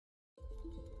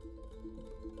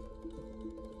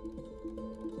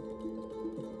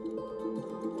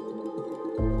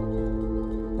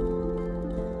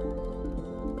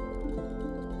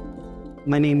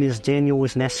My name is Daniel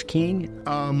Wisniewski.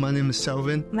 My name is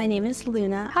Selvin. My name is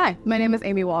Luna. Hi, my name is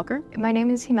Amy Walker. My name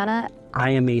is Jimena.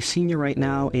 I am a senior right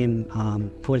now in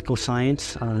political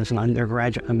science. As an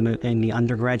undergraduate, I'm in the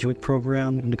undergraduate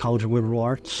program in the College of Liberal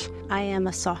Arts. I am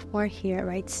a sophomore here at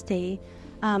Wright State.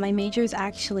 My major is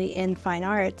actually in fine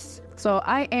arts. So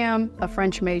I am a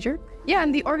French major. Yeah,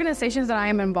 and the organizations that I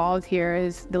am involved here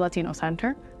is the Latino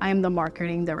Center. I am the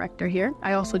marketing director here.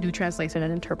 I also do translation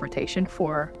and interpretation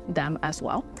for them as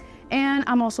well. And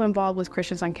I'm also involved with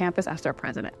Christians on Campus as their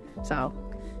president.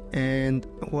 And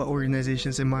what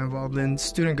organizations am I involved in?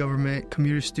 Student government,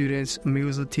 commuter students,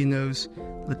 Amigos Latinos,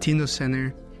 Latino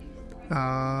Center,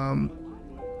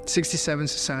 67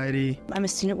 Society. I'm a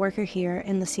student worker here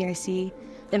in the CIC.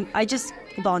 And I just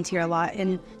volunteer a lot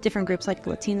in different groups like the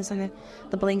Latino Center,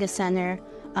 the Belinga Center,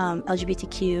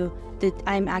 LGBTQ.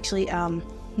 I'm actually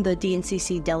the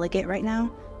DNCC delegate right now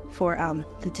for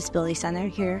the Disability Center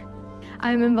here.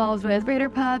 I'm involved with Raider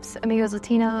Pups, Amigos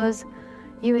Latinos,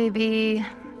 UAB,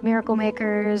 Miracle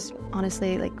Makers,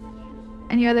 honestly, like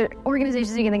any other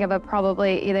organizations you can think of. I've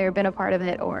probably either been a part of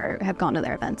it or have gone to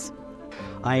their events.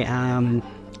 I am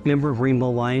a member of Rainbow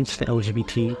Alliance, the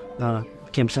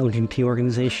campus LGBT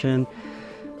organization,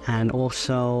 and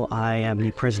also I am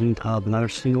the president of another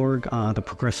student org, the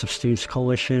Progressive Students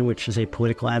Coalition, which is a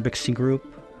political advocacy group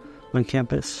on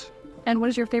campus. And what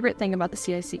is your favorite thing about the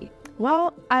CIC?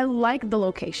 Well, I like the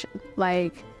location.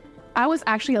 I was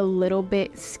actually a little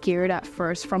bit scared at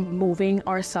first from moving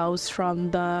ourselves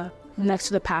from the next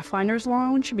to the Pathfinders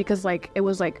Lounge because it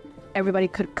was everybody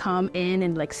could come in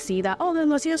and see that, oh, the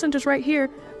Latino Center's right here.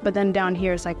 But then down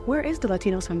here, it's where is the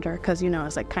Latino Center? Because,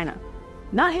 it's kind of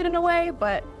not hidden away,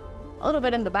 but a little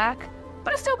bit in the back.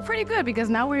 But it's still pretty good because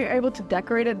now we're able to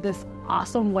decorate it this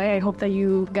awesome way. I hope that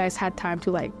you guys had time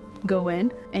to go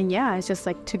in. And yeah, it's just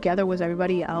together with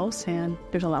everybody else, and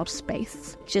there's a lot of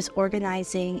space. Just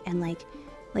organizing and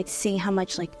seeing how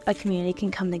much a community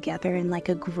can come together in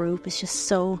a group is just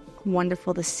so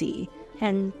wonderful to see.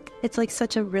 And it's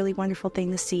such a really wonderful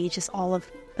thing to see just all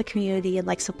of the community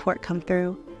and support come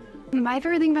through. My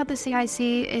favorite thing about the CIC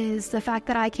is the fact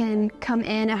that I can come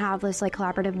in and have this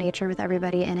collaborative nature with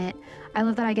everybody in it. I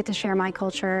love that I get to share my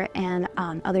culture and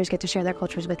others get to share their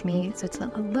cultures with me. So it's a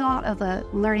lot of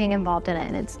learning involved in it,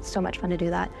 and it's so much fun to do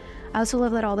that. I also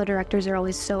love that all the directors are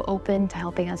always so open to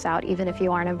helping us out, even if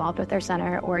you aren't involved with their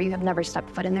center or you have never stepped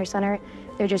foot in their center.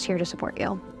 They're just here to support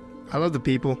you. I love the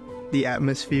people, the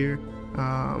atmosphere,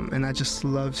 and I just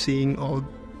love seeing all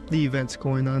the events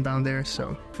going on down there.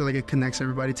 So I feel like it connects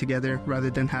everybody together rather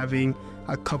than having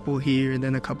a couple here and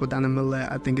then a couple down in Millet.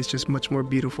 I think it's just much more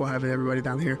beautiful having everybody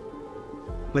down here.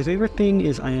 My favorite thing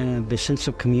is the sense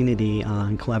of community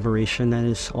and collaboration that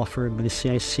is offered by the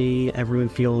CIC. Everyone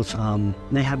feels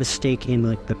they have a stake in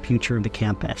the future of the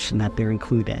campus and that they're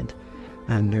included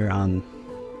and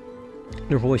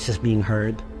their voice is being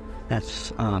heard.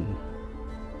 That's one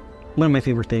of my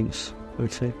favorite things, I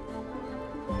would say.